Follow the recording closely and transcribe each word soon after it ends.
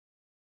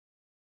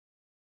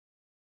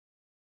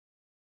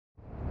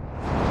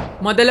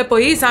முதல்ல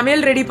போய்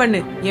சமையல் ரெடி பண்ணு.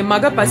 என்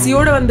மக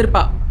பசியோட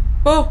வந்திருப்பா.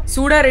 போ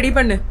சூடா ரெடி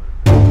பண்ணு.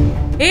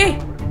 ஏய்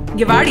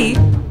இங்க வாடி.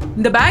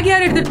 இந்த பேக்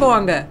யார் எடுத்துட்டு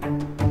போவாங்க?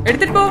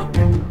 எடுத்துட்டு போ.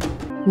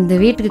 இந்த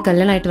வீட்டுக்கு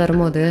கல்யாணம் ஆயிட்டு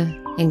வரும்போது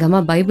எங்க அம்மா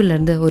பைபிள்ல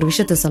இருந்து ஒரு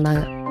விஷயத்த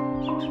சொன்னாங்க.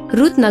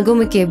 ரூத்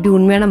நகோமிக்கு எப்படி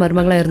உண்மையான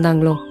மருமகளா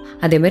இருந்தாங்களோ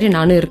அதே மாதிரி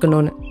நானும்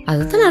இருக்கணும்னு.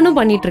 அதுதான் நானும்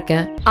பண்ணிட்டு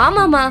இருக்கேன்.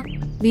 ஆமாமா,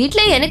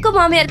 வீட்ல எனக்கும்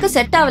மாமியாருக்கும்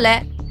செட் ஆகல.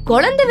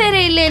 குழந்தை வேற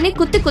இல்லைன்னு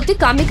குத்தி குத்தி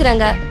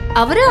காமிக்கிறாங்க.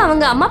 அவரு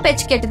அவங்க அம்மா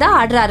பேச்சு கேட்டுதான்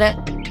ஆடுறாரு.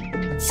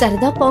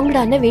 சரிதா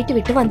போங்கடான்னு வீட்டு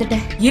விட்டு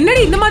வந்துட்டேன்.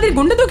 என்னடி இந்த மாதிரி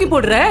குண்டு தூக்கி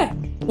போடுற?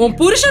 உன்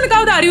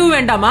புருஷனுக்காவது அறிவு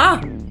வேண்டாமா?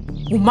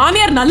 உன்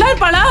மாமியார் நல்லா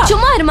இருப்பாளா?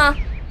 சும்மா இருமா.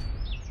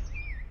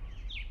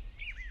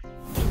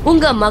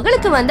 உங்க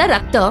மகளுக்கு வந்த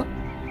ரத்தம்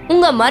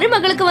உங்க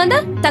மருமகளுக்கு வந்த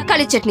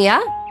தக்காளி சட்னியா?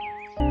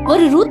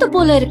 ஒரு ரூத்த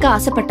போல இருக்க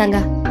ஆசைப்பட்டாங்க.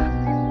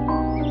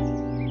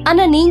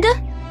 ஆனா நீங்க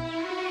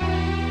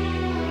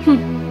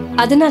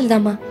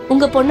அதனாலதாமா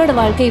உங்க பொண்ணோட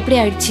வாழ்க்கை இப்படி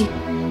ஆயிடுச்சு.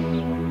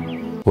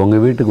 உங்க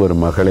வீட்டுக்கு ஒரு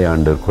மகளை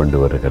ஆண்டவர் கொண்டு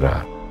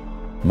வருகிறார்.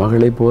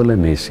 மகளை போல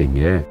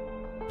நேசிங்க.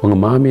 உங்க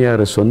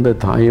மாமியார சொந்த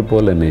தாயை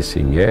போல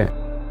நேசிங்க.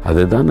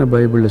 அதுதானே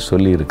பைபிள்ல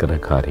சொல்லி இருக்கிற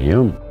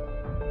காரியம்.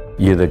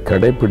 இதை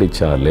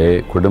கடைபிடிச்சாலே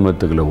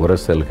குடும்பத்துக்குள்ள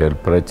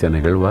உரசல்கள்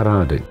பிரச்சனைகள்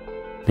வராது.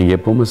 நீங்க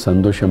எப்பவுமே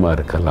சந்தோஷமா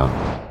இருக்கலாம்.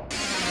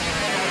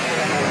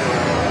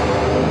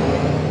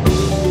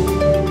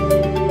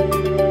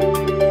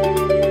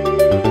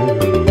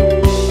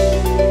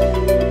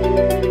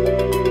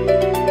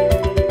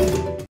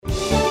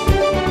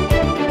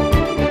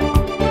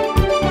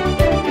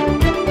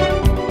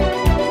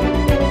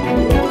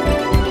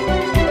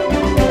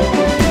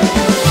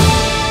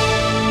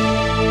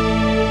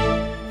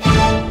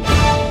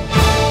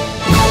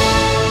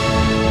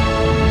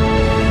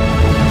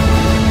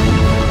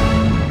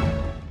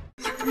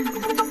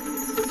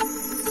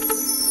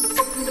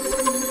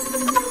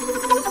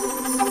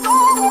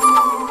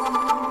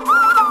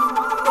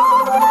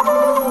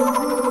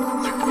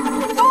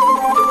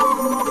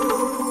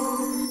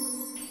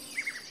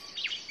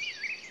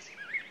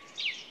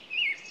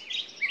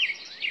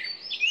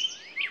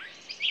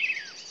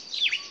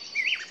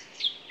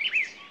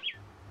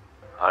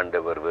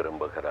 ஆண்டவர்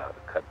விரும்புகிறார்.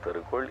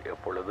 கர்த்தருக்குள்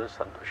எப்பொழுதும்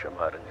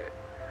சந்தோஷமா இருங்க.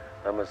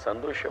 நம்ம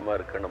சந்தோஷமா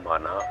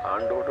இருக்கணுமானா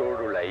ஆண்டோடு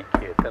உள்ள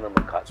ஐக்கியத்தை நம்ம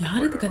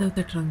யாருக்கு கதவு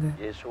தட்டுறாங்க?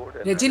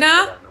 ரெஜினா,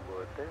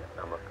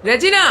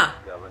 ரெஜினா,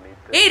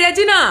 ஏய்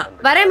ரெஜினா,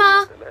 வரேமா.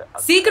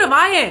 சீக்கிரம்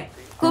வாயே.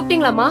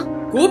 கூப்பிட்டீங்களாமா?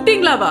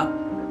 கூப்பிட்டீங்களாவா?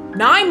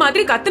 நாய்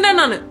மாதிரி கத்துன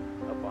நானு.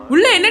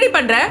 உள்ள என்னடி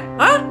பண்ற?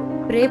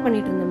 ப்ரே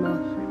பண்ணிட்டு இருந்தேம்மா.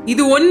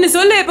 இது ஒன்னு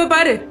சொல்லு. எப்ப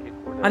பாரு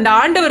அந்த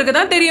ஆண்டவருக்கு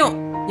தான் தெரியும்.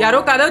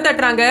 யாரோ கதவு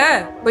தட்டுறாங்க,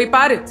 போய்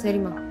பாரு.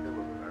 சரிம்மா.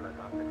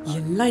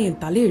 எல்லாம் என்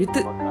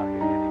தலையெழுத்து.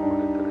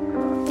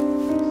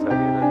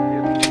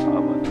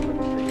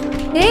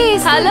 ஏய்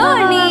ஹலோ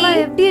அண்ணி,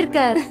 எப்படி இருக்க?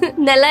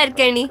 நல்லா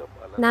இருக்கேன் நீ?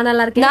 நான்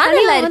நல்லா இருக்கேன். நான்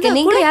நல்லா இருக்கேன்.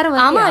 நீங்க யாரும்?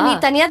 ஆமா, நீ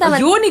தனியா தான்.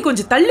 ஐயோ நீ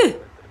கொஞ்சம் தள்ளு.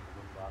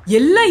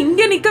 எல்லாம்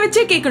இங்க நிக்க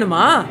வச்சே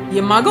கேட்கணுமா?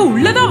 என் மக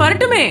உள்ளதான்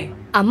வரட்டுமே.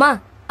 அம்மா,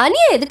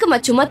 அண்ணிய எதுக்குமா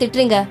சும்மா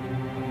திட்டுறீங்க?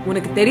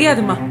 உனக்கு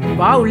தெரியாதுமா,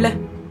 வா உள்ள.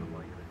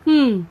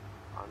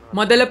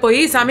 முதல்ல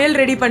போய் சமையல்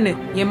ரெடி பண்ணு.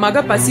 என்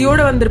மக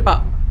பசியோட வந்திருப்பா.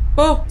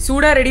 போ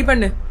சூடா ரெடி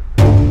பண்ணு.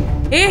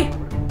 ஏய்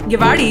இங்க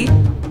வாடி.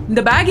 இந்த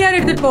பேக் யார்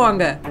எடுத்துட்டு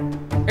போவாங்க?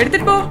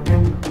 எடுத்துட்டு போ.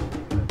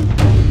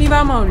 நீ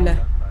வாமா உள்ள.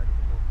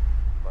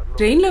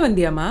 ட்ரெயின்ல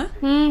வந்தியாமா?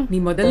 நீ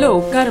முதல்ல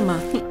உட்காருமா.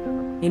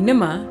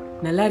 என்னம்மா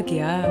நல்லா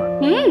இருக்கியா?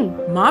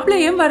 மாப்பிள்ளை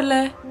ஏன் வரல?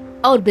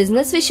 அவர்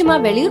பிசினஸ் விஷயமா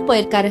வெளியூர்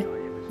போயிருக்காரு.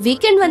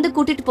 வீக்கெண்ட் வந்து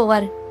கூட்டிட்டு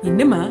போவாரு.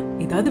 என்னம்மா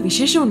ஏதாவது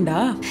விசேஷம் உண்டா?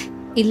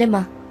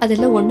 இல்லம்மா,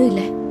 அதெல்லாம் ஒண்ணும்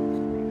இல்ல.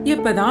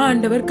 எப்பதான்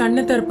ஆண்டவர்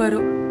கண்ணை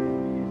திறப்பாரோ.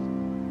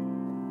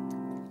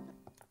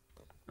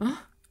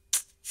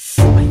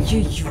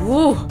 ஐயோ.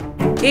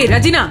 ஏய்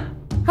ரஜினா,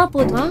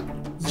 போதுமா?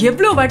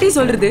 எவ்வளவு வாட்டி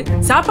சொல்றது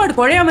சாப்பாடு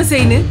குழையாம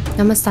செய்யு.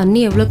 நம்ம தண்ணி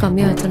எவ்வளவு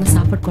கம்மியா வச்சாலும்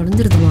சாப்பாடு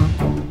குழஞ்சிருதுமா.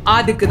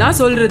 அதுக்குதான்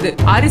சொல்றது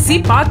அரிசி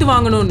பார்த்து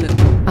வாங்கணும்னு.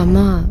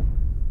 அம்மா,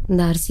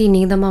 இந்த அரிசி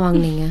நீங்கதாம்மா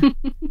வாங்குனீங்க.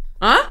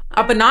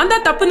 அப்ப நான்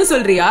தான் தப்புன்னு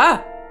சொல்றியா?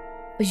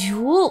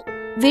 ஐயோ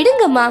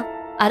விடுங்கம்மா.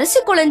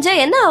 அரிசி குழஞ்சா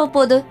என்ன ஆக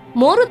போகுது?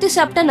 மோர் ஊத்தி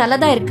சாப்பிட்டா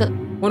நல்லதா இருக்கு.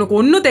 உனக்கு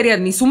ஒன்னும்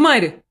தெரியாது, நீ சும்மா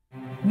இரு.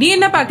 நீ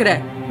என்ன பாக்குற?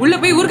 உள்ள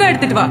போய் ஊறுகாய்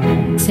எடுத்துட்டு வா.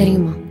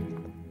 சரிங்கம்மா.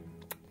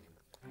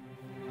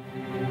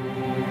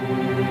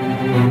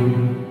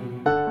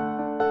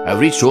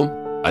 I've reached home.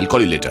 I'll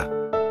call you later.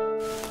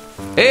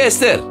 Hey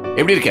Esther,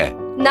 எப்படி இருக்க?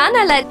 நான்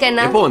நல்லா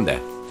இருக்கேன்னா. எப்போ வந்த?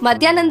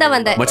 மத்தியானம் தான்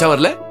வந்தேன். மச்சான்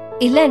வரல?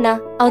 இல்லன்னா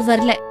அவர்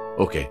வரல.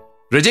 ஓகே.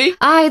 ரெஜி?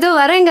 இதோ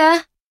வரேங்க.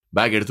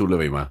 பேக் எடுத்து உள்ள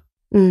வைமா.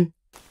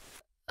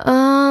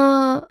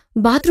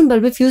 பாத்ரூம்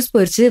பல்பு ஃபியூஸ்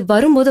போயிடுச்சு.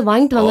 வரும்போது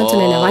வாங்கிட்டு வாங்கன்னு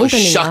சொன்னேன். வாங்கிட்டு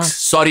வந்தீங்களா?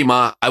 Sorry ma,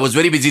 I was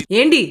very busy.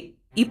 ஏண்டி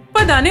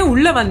இப்பதானே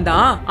உள்ள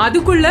வந்தான்,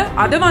 அதுக்குள்ள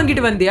அத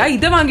வாங்கிட்டு வந்தியா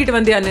இத வாங்கிட்டு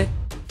வந்தியான்னு?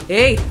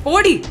 ஏய்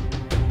போடி.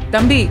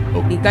 தம்பி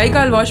நீ கை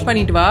கால் வாஷ்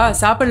பண்ணிட்டு வா,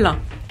 சாப்பிடலாம்.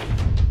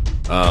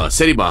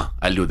 சரிமா,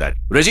 I'll do that.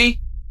 Reji,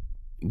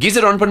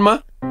 geyser on பண்ணுமா.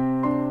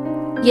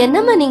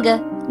 என்னம்மா நீங்க?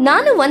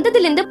 நானும்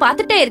வந்ததுல இருந்து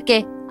பாத்துட்டே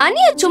இருக்கேன்.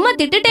 அண்ணிய சும்மா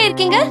திட்டுட்டே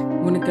இருக்கீங்க.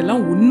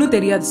 உனக்கெல்லாம் ஒண்ணும்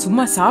தெரியாது,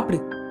 சும்மா சாப்பிடு.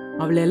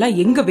 அவளை எல்லாம்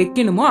எங்க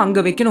வைக்கணுமோ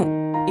அங்க வைக்கணும்,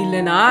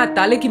 இல்லனா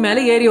தலைக்கு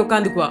மேல ஏறி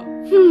உட்காந்துக்குவா.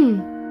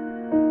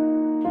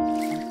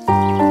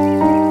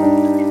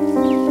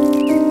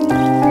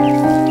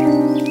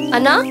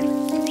 அண்ணா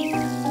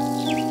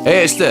Hey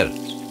Esther.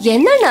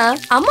 என்னண்ணா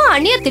அம்மா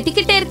அண்ணிய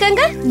திட்டிக்கிட்டே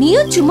இருக்காங்க,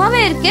 நீயும் சும்மாவே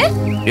இருக்க?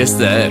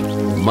 எஸ்தர்,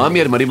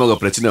 மாமியார் மருமக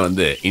பிரச்சனை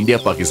வந்து இந்தியா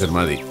பாகிஸ்தான்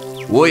மாதிரி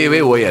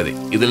ஓயவே ஓயாது.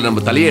 இதுல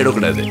நம்ம தலையை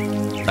இடக்கூடாது.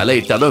 தலை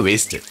இட்டாலும்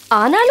வேஸ்ட்.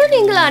 ஆனாலும்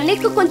நீங்க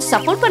அன்னைக்கு கொஞ்சம்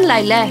சப்போர்ட்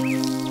பண்ணலாம் இல்ல?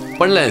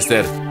 பண்ணலாம்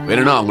எஸ்தர்,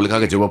 வேணும்னா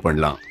அவங்களுக்காக ஜெபம்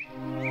பண்ணலாம்.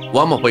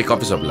 வாமா போய்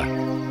காபி சாப்பிடலாம்.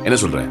 என்ன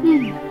சொல்ற?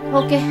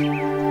 ஓகே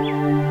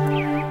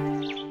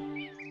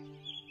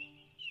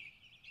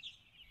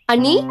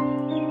அண்ணி.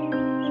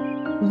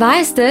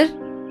 பாய் எஸ்தர்.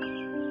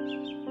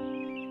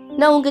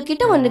 நான்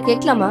உங்ககிட்ட ஒன்னு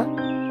கேட்கலாமா?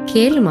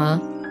 கேளுமா.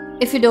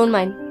 If you don't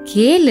mind.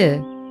 கேளு.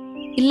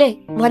 இல்ல,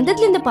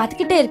 வந்ததுல இருந்து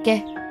பாத்துக்கிட்டே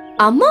இருக்கேன்.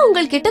 அம்மா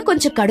உங்ககிட்ட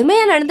கொஞ்சம்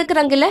கடுமையா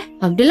நடந்துக்கிறாங்கல்ல?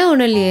 அப்படிலாம்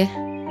ஒண்ணும் இல்லையே.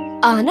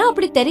 ஆனா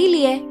அப்படி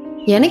தெரியலையே.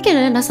 எனக்கு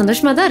என்ன, நான்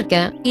சந்தோஷமா தான்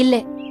இருக்கேன். இல்ல,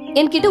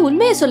 என்கிட்ட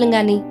உண்மையை சொல்லுங்க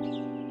அண்ணி.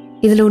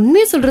 இதுல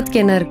உண்மையை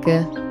சொல்றதுக்கு என்ன இருக்கு?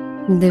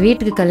 இந்த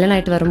வீட்டுக்கு கல்யாணம்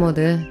ஆயிட்டு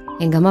வரும்போது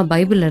எங்க அம்மா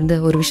பைபிள்ல இருந்து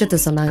ஒரு விஷயத்த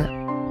சொன்னாங்க.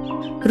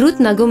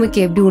 ரூத் நகோமிக்கு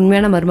எப்படி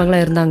உண்மையான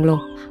மருமகளா இருந்தாங்களோ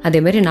அதே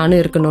மாதிரி நானும்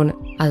இருக்கணும்னு.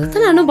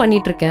 அதைத்தான் நானும்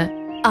பண்ணிட்டு இருக்கேன்.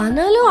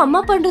 ஆனாலும் அம்மா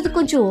பண்றது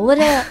கொஞ்சம்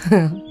ஓவரா.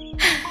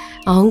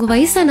 அவங்க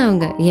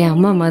வயசானவங்க, என்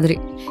அம்மா மாதிரி.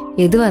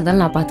 எதுவா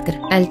இருந்தாலும் நான்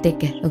பாத்துக்கிறேன். I'll take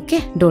care.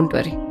 Okay? Don't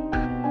worry.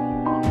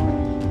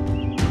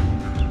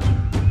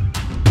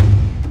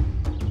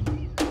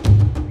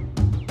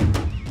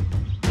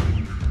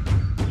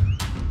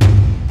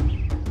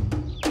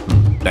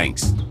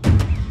 Thanks.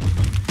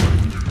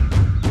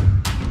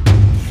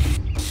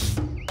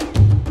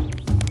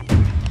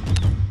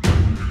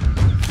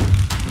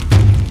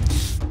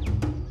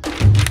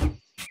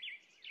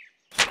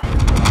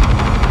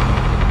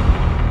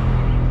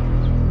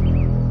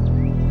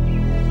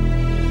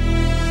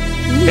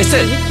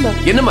 Esther,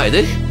 என்னம்மா இது?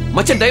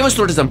 மச்சான் divorce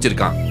notice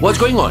அனுப்பிச்சிருக்கான். What's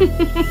going on?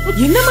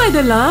 என்னம்மா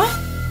இதெல்லாம்?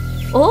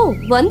 ஓ,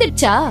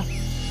 வந்துடுச்சா?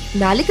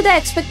 நாளைக்கு தான்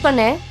எக்ஸ்பெக்ட்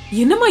பண்ணேன்.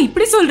 என்னம்மா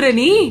இப்படி சொல்ற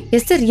நீ?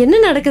 எஸ்தர்,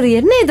 என்ன நடக்குது?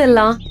 என்ன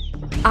இதெல்லாம்?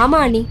 ஆமா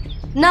அண்ணி,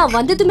 நான்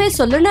வந்ததுமே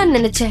சொல்லணும்னு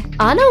நினைச்சேன்.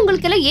 ஆனா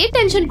உங்களுக்கு எல்லாம் ஏன்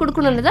டென்ஷன்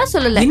கொடுக்கணும்னு தான்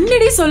சொல்லல.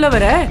 என்னடி சொல்ல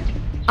வர?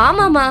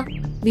 ஆமாமா,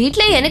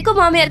 வீட்ல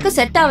எனக்கும் மாமியாருக்கும்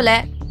செட் ஆகல.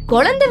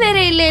 குழந்தை வேற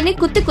இல்லைன்னு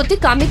குத்தி குத்தி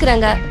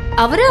காமிக்கிறாங்க.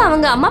 அவரு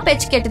அவங்க அம்மா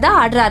பேச்சு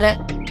கேட்டுதான் ஆடுறாரு.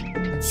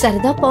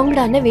 சரிதா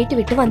போங்கடான்னு வீட்டு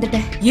விட்டு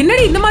வந்துட்டேன்.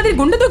 என்னடி இந்த மாதிரி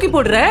குண்டு தூக்கி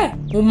போடுற?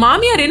 உன்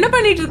மாமியார் என்ன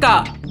பண்ணிட்டு இருக்கா?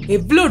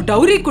 எவ்ளோ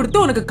டௌரி கொடுத்து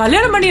உனக்கு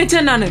கல்யாணம் பண்ணி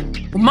வச்சேன் நானு.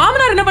 உன்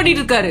மாமனார் என்ன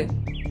பண்ணிட்டு இருக்காரு?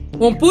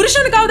 உன்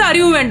புருஷனுக்காவது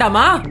அறிவு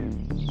வேண்டாமா?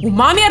 உன்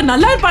மாமியார்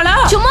நல்லா இருப்பாளா?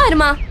 சும்மா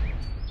இருமா.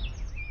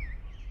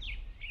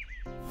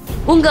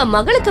 உங்க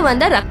மகளுக்கு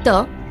வந்த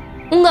ரத்தம்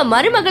உங்க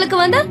மருமகளுக்கு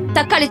வந்த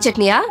தக்காளி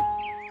சட்னியா?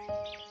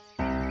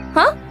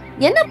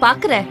 என்ன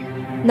பாக்குற?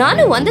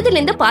 நானும் வந்ததுல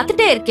இருந்து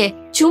பாத்துட்டே இருக்கேன்.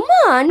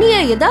 சும்மா அண்ணிய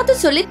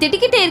ஏதாவது சொல்லி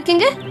திட்டிக்கிட்டே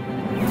இருக்கீங்க.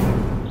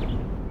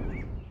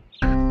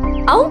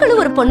 அவங்களும்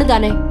ஒரு பொண்ணு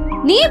தானே.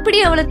 நீ இப்படி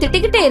அவளை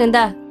திட்டிக்கிட்டே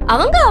இருந்தா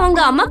அவங்க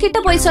அம்மா கிட்ட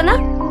போய் சொன்னா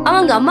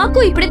அவங்க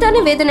அம்மாக்கும் இப்படித்தானே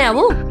வேதனை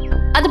ஆகும்.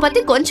 அத பத்தி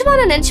கொஞ்சமா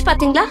நினைச்சு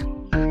பாத்தீங்களா?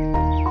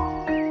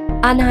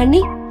 ஆனா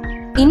அண்ணி,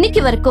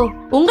 இன்னைக்கு வரைக்கும்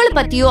உங்களை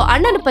பத்தியோ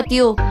அண்ணனை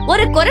பத்தியோ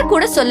ஒரு குறை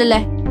கூட சொல்லல.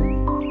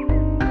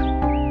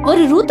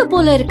 ஒரு ரூத்த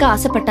போல இருக்க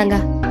ஆசைப்பட்டாங்க.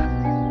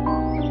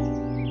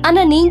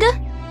 ஆனா நீங்க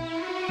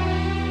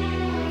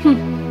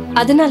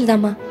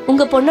அதனாலதாம்மா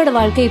உங்க பொண்ணோட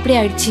வாழ்க்கை இப்படி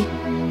ஆயிடுச்சு.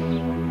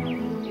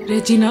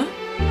 ரெஜினா,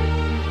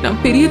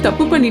 நான் பெரிய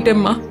தப்பு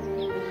பண்ணிட்டேம்மா.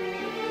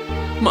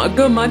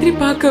 மக மாதிரி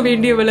பார்க்க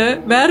வேண்டியவளை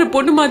வேற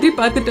பொண்ணு மாதிரி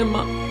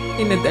பாத்துட்டேம்மா.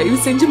 என்ன தயவு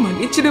செஞ்சு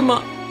மன்னிச்சிடுமா.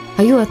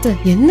 ஐயோ அத்தை,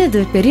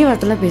 என்னது பெரிய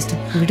வார்த்தைலாம்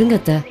பேசிட்டேன், விடுங்க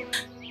அத்தை.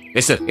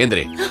 எஸ்தர்,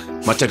 ஏந்திரே.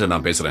 மச்சாட்ட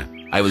நான் பேசுறேன்.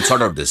 I will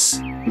sort out this.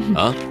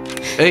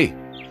 ஏய்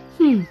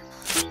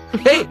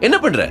ஏய், என்ன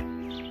பண்ற?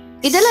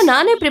 இதெல்லாம்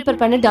நானே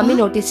ப்ரிப்பேர் பண்ண டம்மி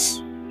நோட்டீஸ்.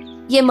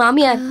 என்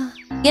மாமியார்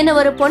என்ன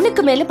ஒரு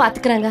பொண்ணுக்கு மேல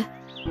பாத்துக்கிறாங்க.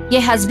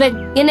 என் ஹஸ்பண்ட்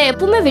என்ன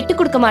எப்பவுமே விட்டு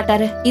கொடுக்க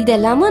மாட்டாரு.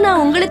 இதெல்லாமும்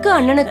நான் உங்களுக்கு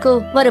அண்ணனுக்கு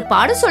ஒரு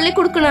பாடம் சொல்லி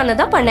கொடுக்கணும்னு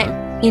தான் பண்ணேன்.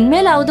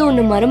 இனிமேலாவது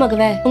ஒண்ணு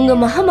மருமகவ உங்க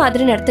மக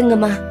மாதிரி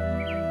நடத்துங்கம்மா.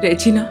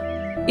 ரெஜினா,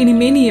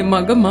 இனிமே நீ என்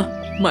மகம்மா,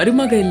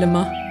 மருமக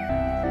இல்லம்மா.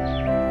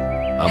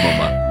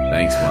 ஆமாமா.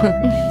 தேங்க்ஸ்மா.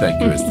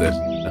 Thank you Esther.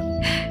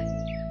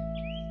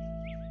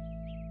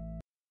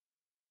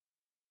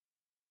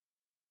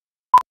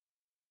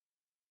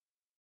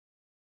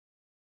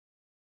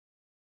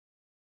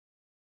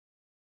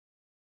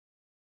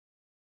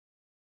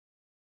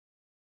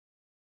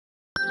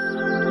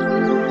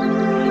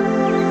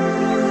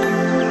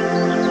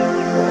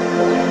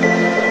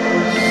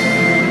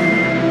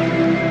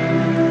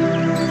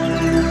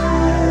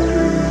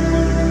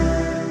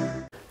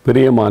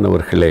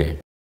 பிரியமானவர்களே,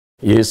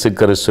 இயேசு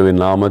கிறிஸ்துவின்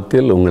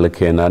நாமத்தில்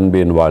உங்களுக்கு என்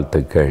அன்பின்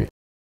வாழ்த்துக்கள்.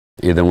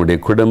 இது உடைய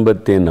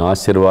குடும்பத்தின்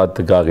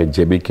ஆசீர்வாதத்துக்காக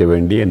ஜெபிக்க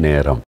வேண்டிய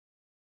நேரம்.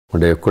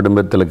 உடைய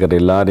குடும்பத்தில் இருக்கிற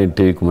எல்லாரையும்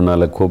டிவிக்கு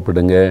முன்னால்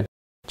கூப்பிடுங்க.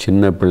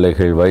 சின்ன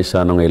பிள்ளைகள்,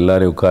 வயசானவங்க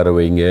எல்லாரையும் உட்கார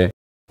வைங்க.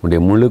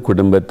 உடைய முழு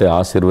குடும்பத்தை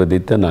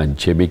ஆசீர்வதித்து நான்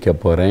ஜெபிக்க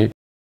போகிறேன்.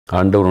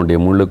 ஆண்டவனுடைய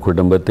முழு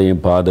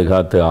குடும்பத்தையும்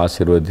பாதுகாத்து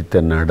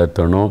ஆசீர்வதித்து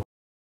நடத்தணும்.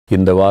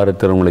 இந்த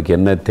வாரத்தில் உங்களுக்கு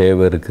என்ன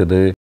தேவை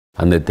இருக்குது,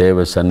 அந்த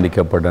தேவை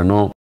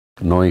சந்திக்கப்படணும்.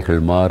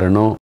 நோய்கள்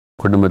மாறணும்.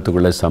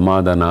 குடும்பத்துக்குள்ள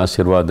சமாதான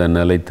ஆசீர்வாதம்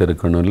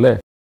நிலைத்திருக்கணும்ல,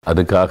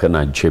 அதுக்காக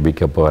நான்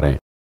ஜெபிக்க போகிறேன்.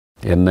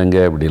 என்னங்க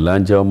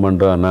இப்படிலாம் ஜெபம்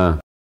பண்ணுறோன்னா,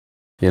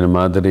 இந்த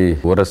மாதிரி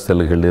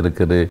உரசல்கள்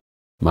இருக்குது,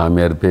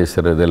 மாமியார்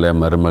பேசுறதில்ல,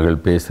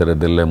 மருமகள்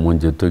பேசுறதில்ல,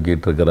 மூஞ்சி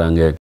தூக்கிட்டு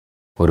இருக்கிறாங்க,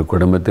 ஒரு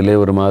குடும்பத்திலே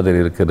ஒரு மாதிரி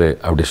இருக்குது,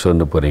 அப்படி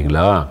சொல்ல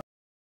போகிறீங்களா?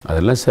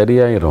 அதெல்லாம்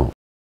சரியாயிரும்.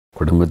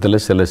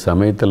 குடும்பத்தில் சில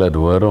சமயத்தில் அது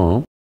வரும்.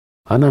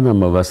 ஆனால்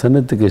நம்ம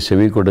வசனத்துக்கு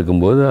செவி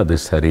கொடுக்கும்போது அது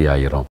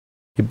சரியாயிரும்.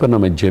 இப்போ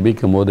நம்ம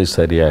ஜெபிக்கும் போது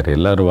சரியாயிரும்.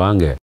 எல்லோரும்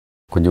வாங்க,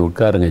 கொஞ்சம்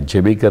உட்காருங்க.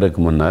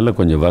 ஜெபிக்கிறதுக்கு முன்னால்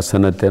கொஞ்சம்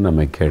வசனத்தை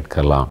நம்ம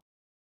கேட்கலாம்.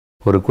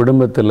 ஒரு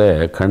குடும்பத்தில்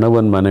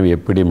கணவன் மனைவி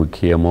எப்படி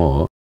முக்கியமோ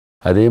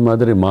அதே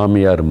மாதிரி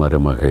மாமியார்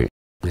மருமகள்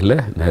இல்லை.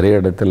 நிறைய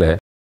இடத்துல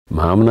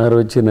மாமனார்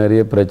வச்சு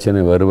நிறைய பிரச்சனை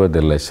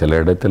வருவதில்லை, சில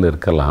இடத்துல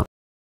இருக்கலாம்.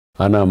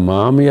 ஆனால்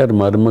மாமியார்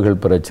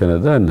மருமகள் பிரச்சனை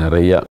தான்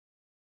நிறையா.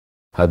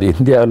 அது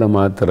இந்தியாவில்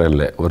மாத்திரம்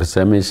இல்லை. ஒரு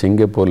சமயம்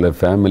சிங்கப்பூரில்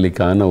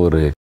ஃபேமிலிக்கான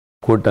ஒரு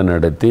கூட்டம்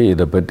நடத்தி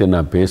இதை பற்றி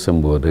நான்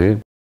பேசும்போது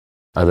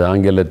அது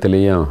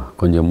ஆங்கிலத்திலையும்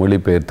கொஞ்சம்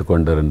மொழிபெயர்த்து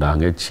கொண்டு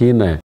இருந்தாங்க.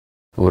 சீன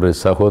ஒரு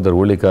சகோதரர்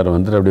ஊழிக்காரர்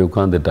வந்துட்டு அப்படி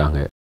உட்காந்துட்டாங்க.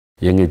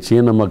 எங்கள்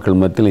சீன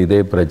மக்கள் மத்தியில் இதே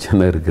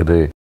பிரச்சனை இருக்குது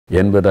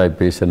என்பதாய்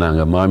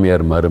பேசினாங்க.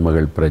 மாமியார்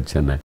மருமகள்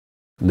பிரச்சனை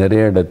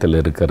நிறைய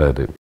இடத்துல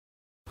இருக்கிறாரு.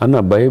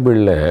 ஆனால்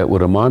பைபிளில்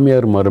ஒரு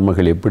மாமியார்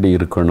மருமகள் எப்படி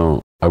இருக்கணும்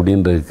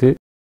அப்படின்றதுக்கு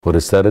ஒரு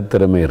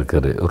சரித்திரமே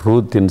இருக்குது.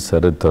 ரூத்தின்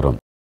சரித்திரம்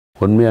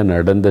உண்மையாக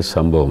நடந்த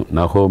சம்பவம்.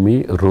 நகோமி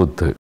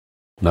ரூத்து.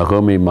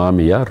 நகோமி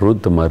மாமியார்,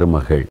 ரூத்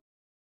மருமகள்.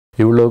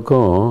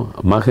 இவ்வளோக்கும்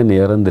மகன்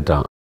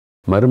இறந்துட்டான்,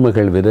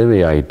 மருமகள் விதவை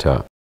ஆயிட்டா.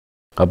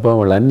 அப்போ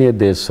அவள் அந்நிய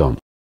தேசம்,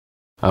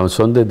 அவன்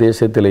சொந்த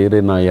தேசத்தில் இரு,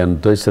 நான் என்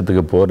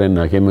தேசத்துக்கு போகிறேன்னு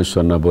நகைமை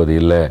சொன்ன போது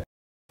இல்லை,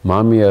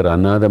 மாமியார்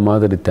அநாத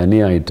மாதிரி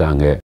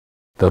தனியாயிட்டாங்க.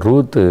 இந்த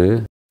ரூத்து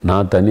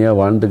நான் தனியாக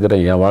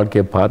வாழ்ந்துக்கிறேன், என்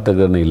வாழ்க்கையை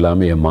பார்த்துக்கிறேன்னு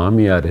இல்லாமல் என்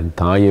மாமியார் என்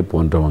தாயை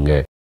போன்றவங்க,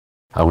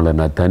 அவங்கள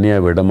நான்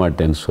தனியாக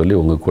விடமாட்டேன்னு சொல்லி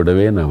உங்கள்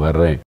கூடவே நான்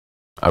வர்றேன்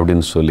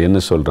அப்படின்னு சொல்லி என்ன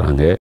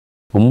சொல்கிறாங்க,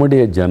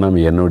 உம்முடைய ஜனம்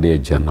என்னுடைய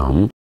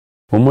ஜனம்,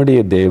 உம்முடைய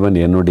தேவன்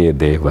என்னுடைய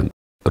தேவன்.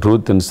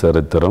 ரூத்தின்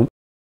சரித்திரம்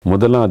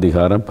 1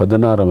 அதிகாரம்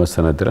 16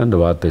 வசனத்தில் அந்த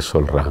வார்த்தை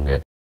சொல்கிறாங்க.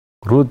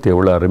 ரூத்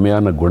எவ்வளோ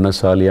அருமையான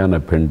குணசாலியான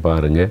பெண்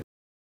பாருங்க.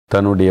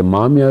 தன்னுடைய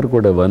மாமியார்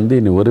கூட வந்து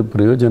இனி ஒரு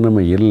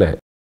பிரயோஜனமும் இல்லை,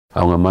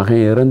 அவங்க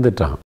மகன்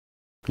இறந்துட்டான்,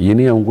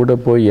 இனி அவங்க கூட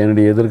போய்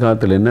என்னுடைய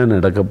எதிர்காலத்தில் என்ன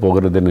நடக்க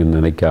போகிறதுன்னு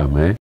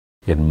நினைக்காம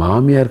என்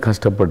மாமியார்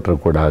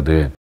கஷ்டப்பட்டுறக்கூடாது,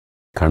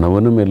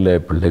 கணவனும் இல்லை,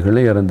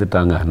 பிள்ளைகளும்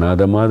இறந்துட்டாங்க,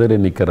 அநாத மாதிரி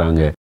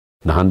நிற்கிறாங்க,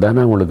 நான் தானே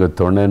அவங்களுக்கு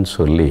துணைன்னு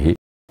சொல்லி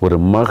ஒரு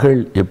மகள்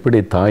எப்படி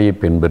தாயை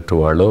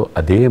பின்பற்றுவாளோ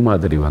அதே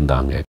மாதிரி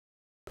வந்தாங்க.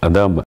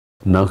 அதான்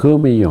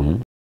நகோமியும்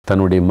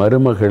தன்னுடைய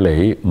மருமகளை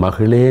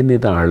மகளேன்னு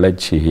தான்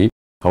அழைச்சி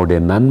அவருடைய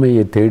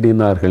நன்மையை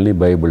தேடினார்கள்னு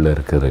பைபிளில்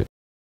இருக்குது.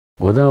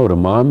 உதான் ஒரு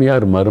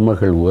மாமியார்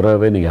மருமகள்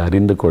உறவை நீங்கள்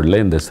அறிந்து கொள்ள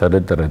இந்த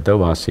சரித்திரத்தை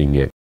வாசிங்க.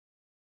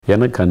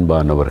 எனக்கு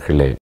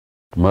அன்பானவர்களே,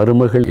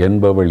 மருமகள்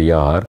என்பவள்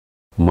யார்?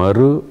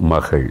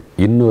 மருமகள்,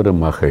 இன்னொரு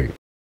மகள்.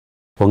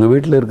 உங்கள்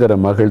வீட்டில் இருக்கிற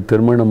மகள்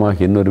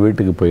திருமணமாக இன்னொரு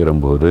வீட்டுக்கு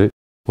போயிடும்போது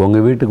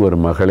உங்கள் வீட்டுக்கு ஒரு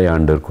மகளை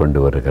ஆண்டவர் கொண்டு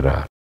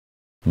வருகிறார்.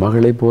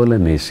 மகளை போல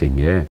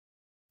நேசிங்க,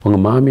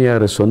 உங்கள்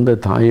மாமியாரை சொந்த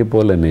தாயை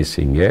போல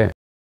நேசிங்க.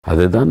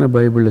 அதுதானே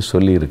பைபிளில்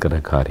சொல்லி இருக்கிற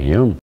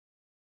காரியம்.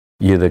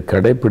 இதை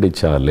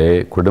கடைப்பிடிச்சாலே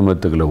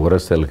குடும்பத்துக்குள்ள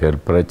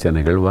உரசல்கள்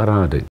பிரச்சனைகள்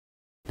வராது.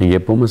 நீங்கள்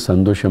எப்பவுமே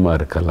சந்தோஷமாக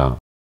இருக்கலாம்.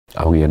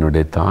 அவங்க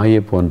என்னுடைய தாயை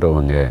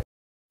போன்றவங்க,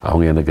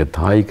 அவங்க எனக்கு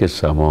தாய்க்கு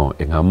சமம்,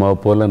 எங்கள் அம்மாவை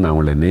போல் நான்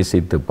அவங்கள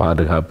நேசித்து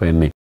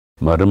பாதுகாப்பேன்னு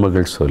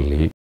மருமகள்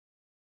சொல்லி,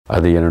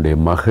 அது என்னுடைய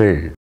மகள்,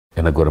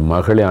 எனக்கு ஒரு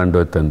மகளை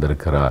ஆண்டவர்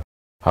தந்திருக்கிறார்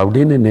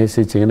அப்படின்னு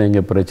நேசிச்சிங்கன்னா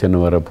இங்கே பிரச்சனை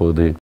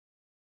வரப்போகுது.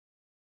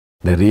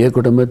 நிறைய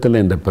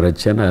குடும்பத்தில் இந்த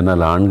பிரச்சனை,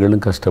 அதனால்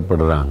ஆண்களும்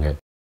கஷ்டப்படுறாங்க.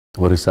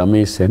 ஒரு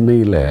சமயம்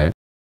சென்னையில்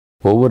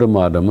ஒவ்வொரு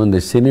மாதமும் இந்த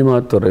சினிமா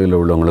துறையில்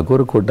உள்ளவங்களுக்கு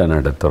ஒரு கூட்டம்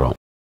நடத்துகிறோம்.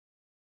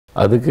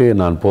 அதுக்கு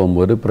நான்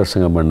போகும்போது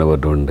பிரசங்கம்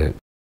பண்ணவது உண்டு.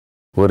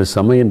 ஒரு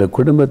சமயம் இந்த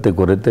குடும்பத்தை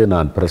குறித்து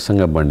நான்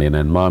பிரசங்கம்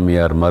பண்ணினேன்.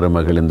 மாமியார்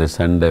மருமகள் இந்த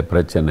சண்டை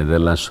பிரச்சனை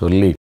இதெல்லாம்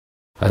சொல்லி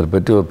அதை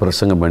பற்றி ஒரு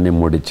பிரசங்கம் பண்ணி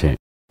முடித்தேன்.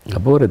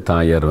 அப்போ ஒரு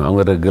தாயார்,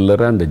 அவங்க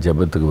ரெகுலராக அந்த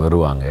ஜெபத்துக்கு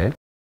வருவாங்க.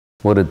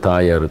 ஒரு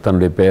தாயார்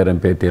தன்னுடைய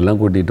பேரன்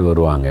பேத்தியெல்லாம் கூட்டிகிட்டு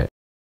வருவாங்க.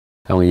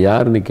 அவங்க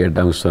யாருன்னு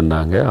கேட்டாங்க,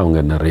 சொன்னாங்க அவங்க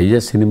நிறைய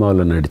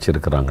சினிமாவில்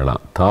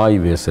நடிச்சிருக்கிறாங்களாம், தாய்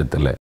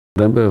வேஷத்தில்.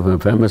 ரொம்ப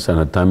ஃபேமஸான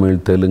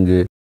தமிழ் தெலுங்கு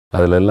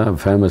அதிலெல்லாம்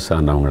ஃபேமஸ்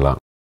ஆனவங்களாம்.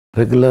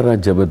 ரெகுலராக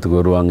ஜெபத்துக்கு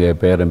வருவாங்க,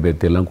 பேரன்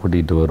பேத்தியெல்லாம்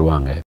கூட்டிகிட்டு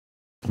வருவாங்க,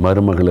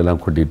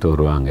 மருமகளெல்லாம் கூட்டிகிட்டு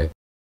வருவாங்க.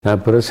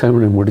 நான்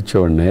பிரசங்கம் முடித்த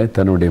உடனே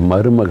தன்னுடைய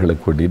மருமகளை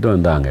கூட்டிகிட்டு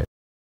வந்தாங்க.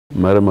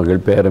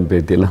 மருமகள் பேரன்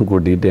பேத்தியெல்லாம்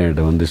கூட்டிகிட்டு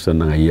என்கிட்ட வந்து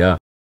சொன்னாங்க, ஐயா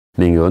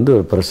நீங்கள்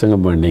ஒரு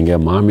பிரசங்கம் பண்ணீங்க,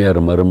 மாமியார்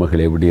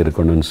மருமகள் எப்படி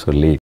இருக்கணும்னு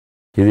சொல்லி.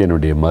 இது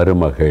என்னுடைய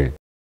மருமகள்,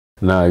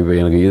 நான் இப்போ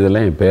எனக்கு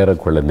இதெல்லாம் என் பேர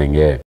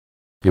குழந்தைங்க,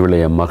 இவளை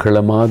என்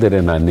மகளை மாதிரி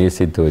நான்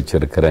நேசித்து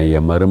வச்சுருக்கிறேன்,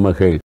 என்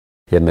மருமகள்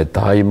என்னை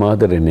தாய்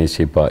மாதிரி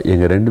நேசிப்பா,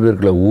 எங்கள் 2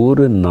 பேருக்குள்ள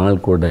ஒரு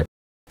நாள் கூட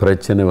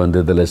பிரச்சனை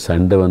வந்ததில்லை,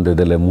 சண்டை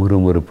வந்ததில்லை,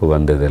 முறுமுறுப்பு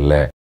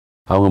வந்ததில்லை.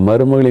 அவங்க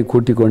மருமகளை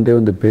கூட்டி கொண்டே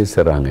வந்து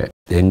பேசுகிறாங்க.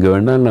 எங்கே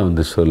வேணாலும் நான்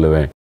வந்து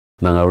சொல்லுவேன்,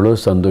 நாங்கள் அவ்வளோ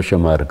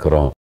சந்தோஷமாக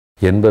இருக்கிறோம்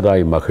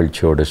என்பதாய்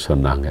மகிழ்ச்சியோடு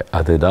சொன்னாங்க.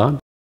 அதுதான்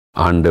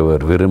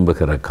ஆண்டவர்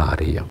விரும்புகிற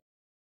காரியம்.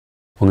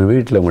 உங்கள்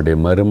வீட்டில் உங்களுடைய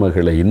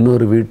மருமகளை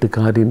இன்னொரு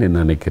வீட்டுக்காரின்னு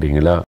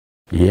நினைக்கிறீங்களா?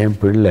 என்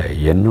பிள்ளை,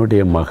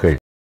 என்னுடைய மகள்,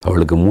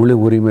 அவளுக்கு முழு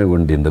உரிமை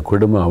உண்டு, இந்த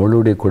குடும்பம்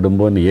அவளுடைய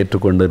குடும்பம்னு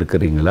ஏற்றுக்கொண்டு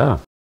இருக்கிறீங்களா?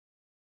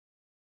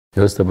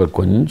 யோசித்தப்ப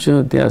கொஞ்சம்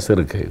வித்தியாசம்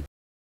இருக்குது.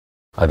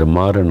 அது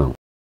மாறணும்,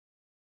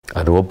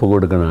 அது ஒப்பு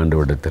கொடுக்கணும்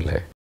ஆண்டவரிடத்தில்.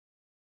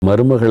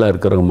 மருமகளாக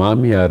இருக்கிற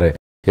மாமியாரை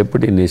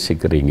எப்படி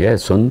நேசிக்கிறீங்க?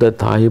 சொந்த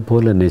தாயை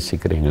போல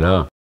நேசிக்கிறீங்களா?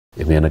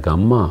 இது எனக்கு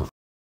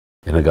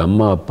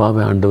அம்மா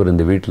அப்பாவை ஆண்டவர்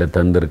இந்த வீட்டில்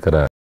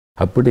தந்திருக்கிறார்,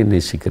 அப்படி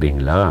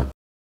நேசிக்கிறீங்களா?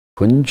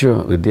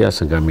 கொஞ்சம்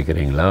வித்தியாசம்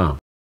காமிக்கிறீங்களா?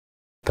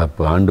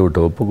 தப்பு.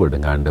 ஆண்டவர்கிட்ட ஒப்பு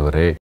கொடுங்க.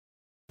 ஆண்டவரே,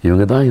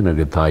 இவங்க தான்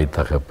எனக்கு தாய்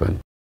தகப்பன்.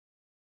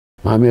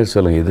 மாமியார்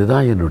சொல்லுங்க,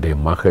 இதுதான் என்னுடைய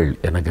மகள்,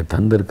 எனக்கு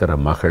தந்திருக்கிற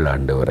மகள்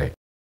ஆண்டவரே.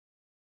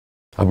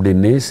 அப்படி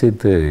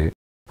நேசித்து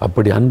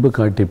அப்படி அன்பு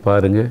காட்டி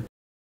பாருங்க,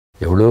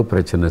 எவ்வளோ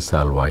பிரச்சனை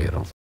சால்வ்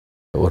ஆயிரும்.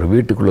 ஒரு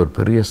வீட்டுக்குள்ள ஒரு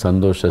பெரிய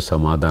சந்தோஷ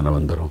சமாதானம்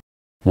வந்துடும்.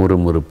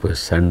 முறுமுறுப்பு,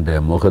 சண்டை,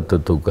 முகத்தை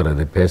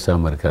தூக்குறது,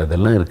 பேசாமல் இருக்கிறது,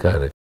 அதெல்லாம்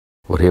இருக்காது.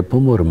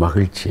 எப்பவும் ஒரு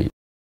மகிழ்ச்சி.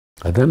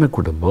 அதான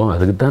குடும்பம்.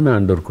 அதுக்கு தானே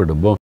ஆண்டவர்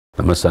குடும்பம்.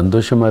 நம்ம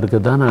சந்தோஷமாக இருக்க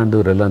தானே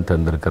ஆண்டவர் எல்லாம்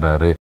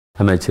தந்திருக்கிறாரு.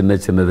 ஆனால் சின்ன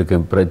சின்னதுக்கு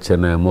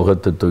பிரச்சனை,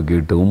 முகத்தை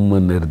தூக்கிட்டு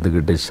உம்முன்னு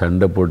இருந்துக்கிட்டு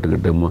சண்டை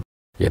போட்டுக்கிட்டு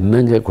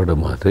என்னங்க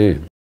குடும்பம் அது?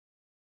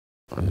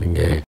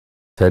 நீங்கள்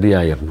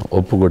சரியாயிடணும்.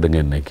 ஒப்பு கொடுங்க.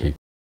 இன்னைக்கு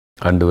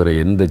ஆண்டவரை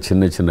எந்த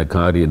சின்ன சின்ன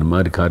காரியம், இந்த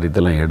மாதிரி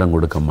காரியத்தெல்லாம் இடம்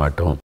கொடுக்க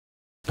மாட்டோம்.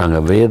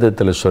 நாங்கள்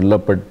வேதத்தில்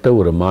சொல்லப்பட்ட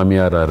ஒரு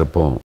மாமியாராக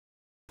இருப்போம்.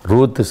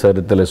 ரூத்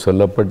சரித்தில்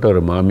சொல்லப்பட்ட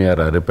ஒரு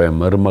மாமியாராக இருப்பேன்,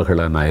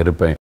 மருமகளாக நான்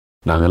இருப்பேன்.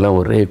 நாங்கள்லாம்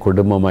ஒரே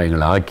குடும்பமாக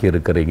எங்களை ஆக்கி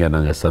இருக்கிறீங்க,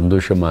 நாங்கள்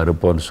சந்தோஷமாக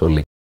இருப்போம்னு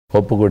சொல்லி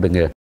ஒப்பு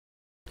கொடுங்க.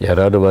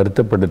 யாராவது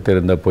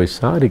வருத்தப்படுத்தியிருந்தால் போய்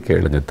சாரி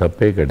கேளுங்க,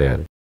 தப்பே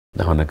கிடையாது.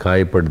 நான் அவனை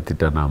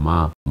காயப்படுத்திட்டேனாமா,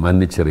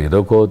 மன்னிச்சிரு,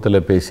 ஏதோ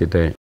கோவத்தில்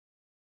பேசிட்டேன்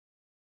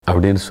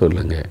அப்படின்னு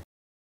சொல்லுங்க.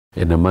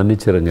 என்னை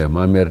மன்னிச்சிருங்க,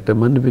 மாமியார்கிட்ட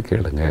மன்னிப்பு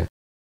கேளுங்க,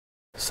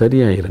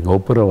 சரியாயிருங்க,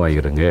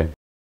 ஒப்புரவாயிருங்க.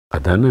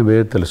 அதானே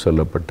வேதத்தில்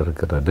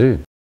சொல்லப்பட்டிருக்கிறது.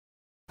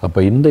 அப்போ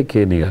இன்றைக்கு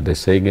நீங்கள் அதை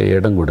செய்ய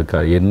இடம்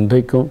கொடுக்க.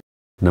 என்றைக்கும்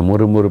இந்த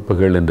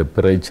முறுமுறுப்புகள், இந்த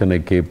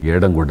பிரச்சனைக்கு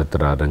இடம்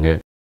கொடுத்துறாருங்க.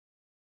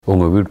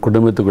 உங்கள்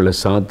குடும்பத்துக்குள்ளே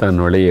சாத்தான்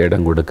நுழைய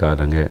இடம்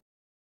கொடுக்காருங்க.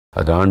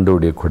 அது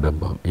ஆண்டோடைய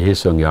குடும்பம்.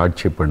 இயேசு அங்கே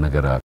ஆட்சி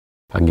பண்ணுகிறார்,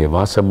 அங்கே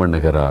வாசம்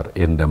பண்ணுகிறார்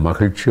என்ற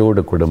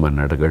மகிழ்ச்சியோடு குடும்பம்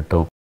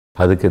நடக்கட்டும்.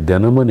 அதுக்கு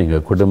தினமும்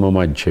நீங்கள்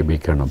குடும்பமாக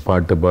ஜெபிக்கணும்,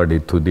 பாட்டு பாடி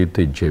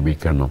துதித்து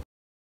ஜெபிக்கணும்.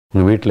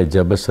 உங்கள் வீட்டில்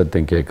ஜெப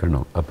சத்தம்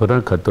கேட்கணும். அப்போ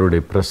தான்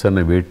கர்த்தருடைய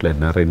பிரசன்னம் வீட்டில்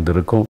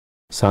நிறைந்திருக்கும்.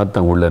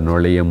 சாத்தான் உள்ள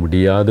நுழைய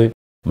முடியாது,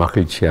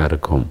 மகிழ்ச்சியாக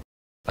இருக்கும்.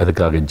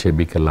 அதுக்காக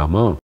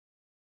ஜெபிக்கலாமா?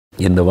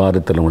 இந்த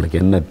வாரத்தில்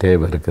உங்களுக்கு என்ன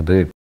தேவை இருக்குது?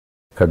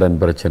 கடன்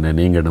பிரச்சனை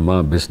நீங்கணுமா?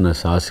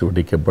 பிஸ்னஸ்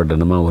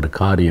ஆசீர்வதிக்கப்படணுமா? ஒரு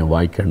காரியம்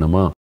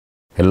வாய்க்கணுமா?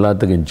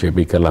 எல்லாத்துக்கும்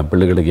ஜெபிக்கலாம்.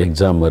 பிள்ளைகளுக்கு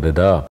எக்ஸாம்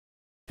வருதா?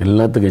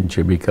 எல்லாத்துக்கும்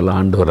ஜெபிக்கலாம்.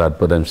 ஆண்டவர்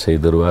அற்புதம்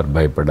செய்திருவார்,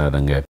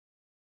 பயப்படாதுங்க.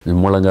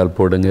 முழங்கால்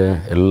போடுங்க,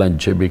 எல்லாம்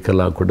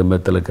ஜெபிக்கலாம்.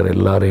 குடும்பத்தில் இருக்கிற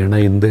எல்லாரும்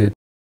இணைந்து,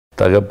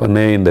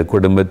 தகப்பனே இந்த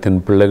குடும்பத்தின்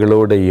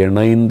பிள்ளைகளோடு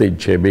இணைந்து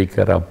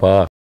ஜெபிக்கிறப்பா,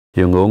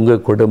 இவங்க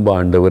உங்கள் குடும்பம்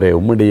ஆண்டவரே,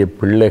 உம்முடைய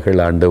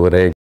பிள்ளைகள்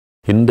ஆண்டவரே.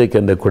 இன்றைக்கு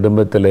அந்த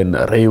குடும்பத்தில்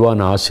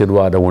நிறைவான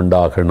ஆசீர்வாதம்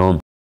உண்டாகணும்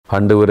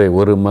ஆண்டவரே.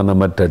 ஒரு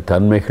மனமற்ற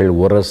தன்மைகள்,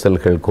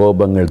 உரசல்கள்,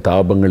 கோபங்கள்,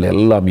 தாபங்கள்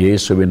எல்லாம்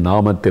இயேசுவின்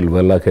நாமத்தில்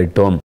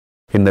விலகட்டும்.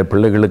 இந்த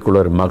பிள்ளைகளுக்குள்ள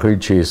ஒரு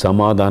மகிழ்ச்சி,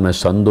 சமாதான,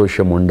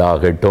 சந்தோஷம்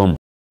உண்டாகட்டும்.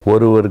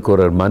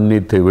 ஒருவருக்கொருவர்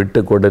மன்னித்து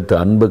விட்டு கொடுத்து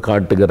அன்பு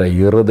காட்டுகிற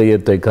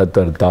இருதயத்தை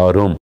கர்த்தர்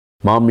தாரும்.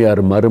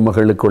 மாமியார்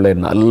மருமகளுக்குள்ளே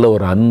நல்ல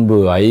ஒரு அன்பு,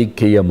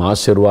 ஐக்கியம்,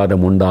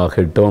 ஆசீர்வாதம்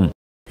உண்டாகட்டும்.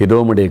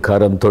 இதோமுடைய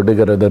கரம்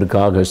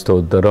தொடுகிறதற்காக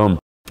ஸ்தோத்திரம்.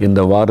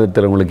 இந்த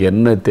வாரத்தில் உங்களுக்கு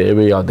என்ன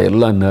தேவையோ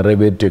அதையெல்லாம்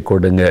நிறைவேற்றி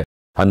கொடுங்க.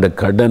 அந்த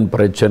கடன்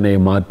பிரச்சனையை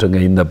மாற்றுங்க,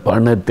 இந்த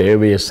பண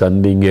தேவையை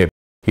சந்திங்க,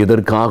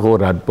 இதற்காக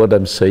ஒரு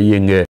அற்புதம்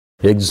செய்யுங்க.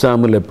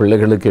 எக்ஸாமில்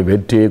பிள்ளைகளுக்கு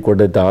வெற்றியை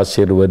கொடுத்து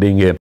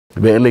ஆசீர்வதிங்க.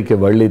 வேலைக்கு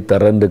வழி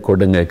திறந்து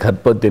கொடுங்க.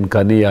 கற்பத்தின்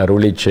கனியை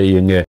அருளி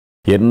செய்யுங்க.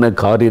 என்ன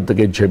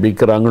காரியத்துக்கு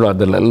ஜெபிக்கிறாங்களோ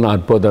அதிலெல்லாம்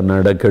அற்புதம்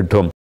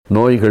நடக்கட்டும்.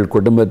 நோய்கள்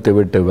குடும்பத்தை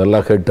விட்டு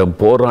விலகட்டும்.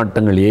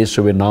 போராட்டங்கள்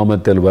இயேசுவின்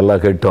நாமத்தில்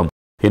விலகட்டும்.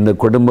 இந்த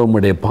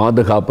குடும்பமுடைய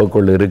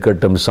பாதுகாப்புக்குள்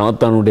இருக்கட்டும்.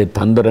 சாத்தானுடைய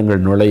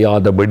தந்திரங்கள்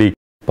நுழையாதபடி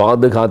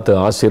பாதுகாத்து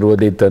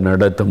ஆசீர்வதித்து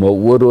நடத்தும்.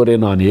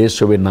 ஒவ்வொருவரையும் நான்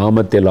இயேசுவின்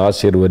நாமத்தில்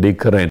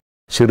ஆசீர்வதிக்கிறேன்.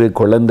 சிறு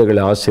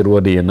குழந்தைகளை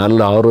ஆசீர்வதிய, நல்ல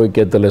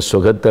ஆரோக்கியத்தில்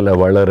சுகத்தில்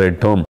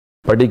வளரட்டும்.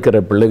 படிக்கிற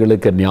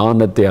பிள்ளைகளுக்கு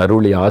ஞானத்தை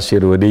அருளி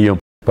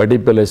ஆசீர்வதியும்.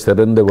 படிப்பில்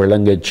சிறந்து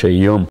விளங்க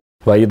செய்யும்.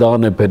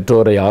 வயதான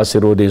பெற்றோரை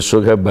ஆசீர்வதி,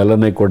 சுக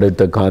பலனை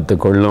கொடுத்து காத்து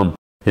கொள்ளும்.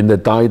 இந்த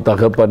தாய்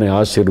தகப்பனை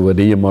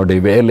ஆசீர்வதியும்.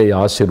 அவருடைய வேலை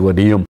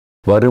ஆசீர்வதியும்.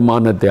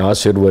 வருமானத்தை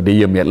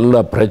ஆசீர்வதியும்.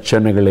 எல்லா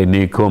பிரச்சனைகளை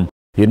நீக்கும்.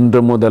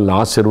 இன்று முதல்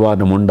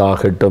ஆசீர்வாதம்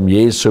உண்டாகட்டும்.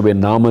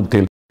 இயேசுவின்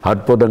நாமத்தில்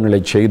அற்புதங்களை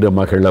செய்து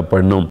மகிழ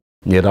பண்ணும்.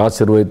 நீர்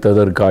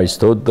ஆசீர்வதித்ததற்காய்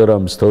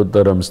ஸ்தோத்திரம்,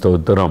 ஸ்தோத்திரம்,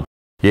 ஸ்தோத்திரம்.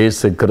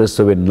 இயேசு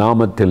கிறிஸ்துவின்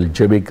நாமத்தில்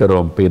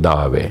ஜெபிக்கிறோம்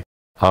பிதாவே.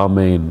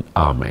 ஆமேன்,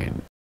 ஆமேன்.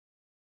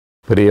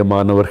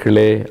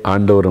 பிரியமானவர்களே,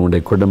 ஆண்டவர்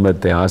உங்களுடைய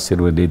குடும்பத்தை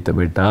ஆசீர்வதித்து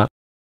விட்டார்.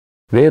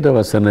 வேத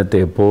வசனத்தை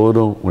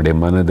எப்போதும் உங்களுடைய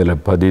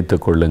மனதில் பதித்து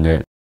கொள்ளுங்க.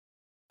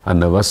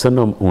 அந்த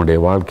வசனம் உங்களுடைய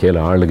வாழ்க்கையில்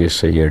ஆளுகை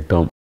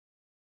செய்யட்டும்.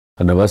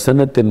 அந்த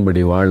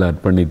வசனத்தின்படி வாழ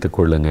அர்ப்பணித்து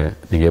கொள்ளுங்க.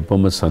 நீங்கள்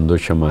எப்பவுமே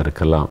சந்தோஷமாக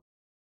இருக்கலாம்.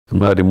 இந்த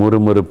மாதிரி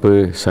முறுமுறுப்பு,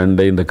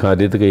 சண்டை, இந்த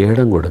காரியத்துக்கு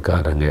இடம்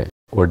கொடுக்காருங்க.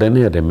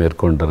 உடனே அதை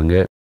மேற்கொண்டுருங்க.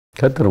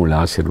 கர்த்தர் உங்களை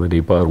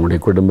ஆசீர்வதிப்பார்.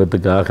 உங்களுடைய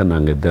குடும்பத்துக்காக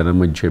நாங்கள்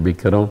தினமும்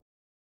ஜெபிக்கிறோம்.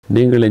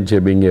 நீங்களும்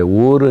ஜெபிங்க.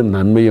 ஒரு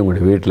நன்மையும்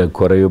உங்களுடைய வீட்டில்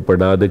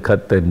குறைவுபடாது.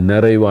 கர்த்தர்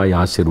நிறைவாய்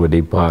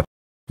ஆசீர்வதிப்பார்.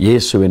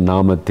 இயேசுவின்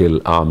நாமத்தில்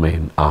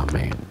ஆமேன்,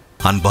 ஆமேன்.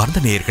 அன்பார்ந்த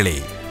நேயர்களே,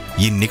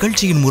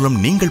 இந்நிகழ்ச்சியின் மூலம்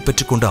நீங்கள்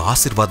பெற்றுக்கொண்ட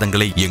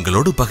ஆசீர்வாதங்களை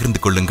எங்களோடு பகிர்ந்து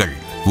கொள்ளுங்கள்.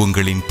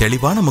 உங்களின்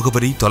தெளிவான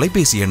முகவரி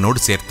தொலைபேசி எண்ணோடு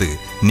சேர்த்து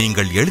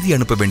நீங்கள் எழுதி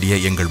அனுப்ப வேண்டிய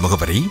எங்கள்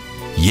முகவரி: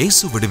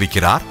 இயேசு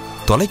விடுவிக்கிறார்,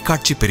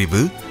 தொலைக்காட்சி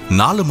பிரிவு,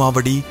 4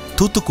 மாவடி,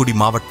 தூத்துக்குடி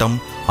மாவட்டம்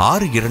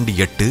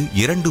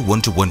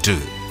 628211.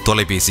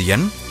 தொலைபேசி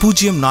எண்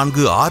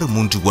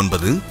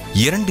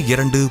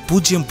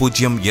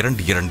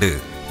 046392200022.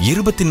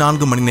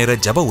 24 மணி நேர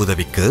ஜப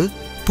உதவிக்கு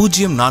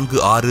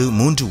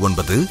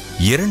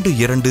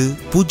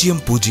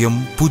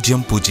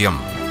 046392200000.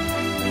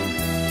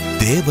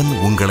 தேவன்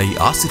உங்களை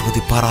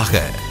ஆசீர்வதிப்பாராக.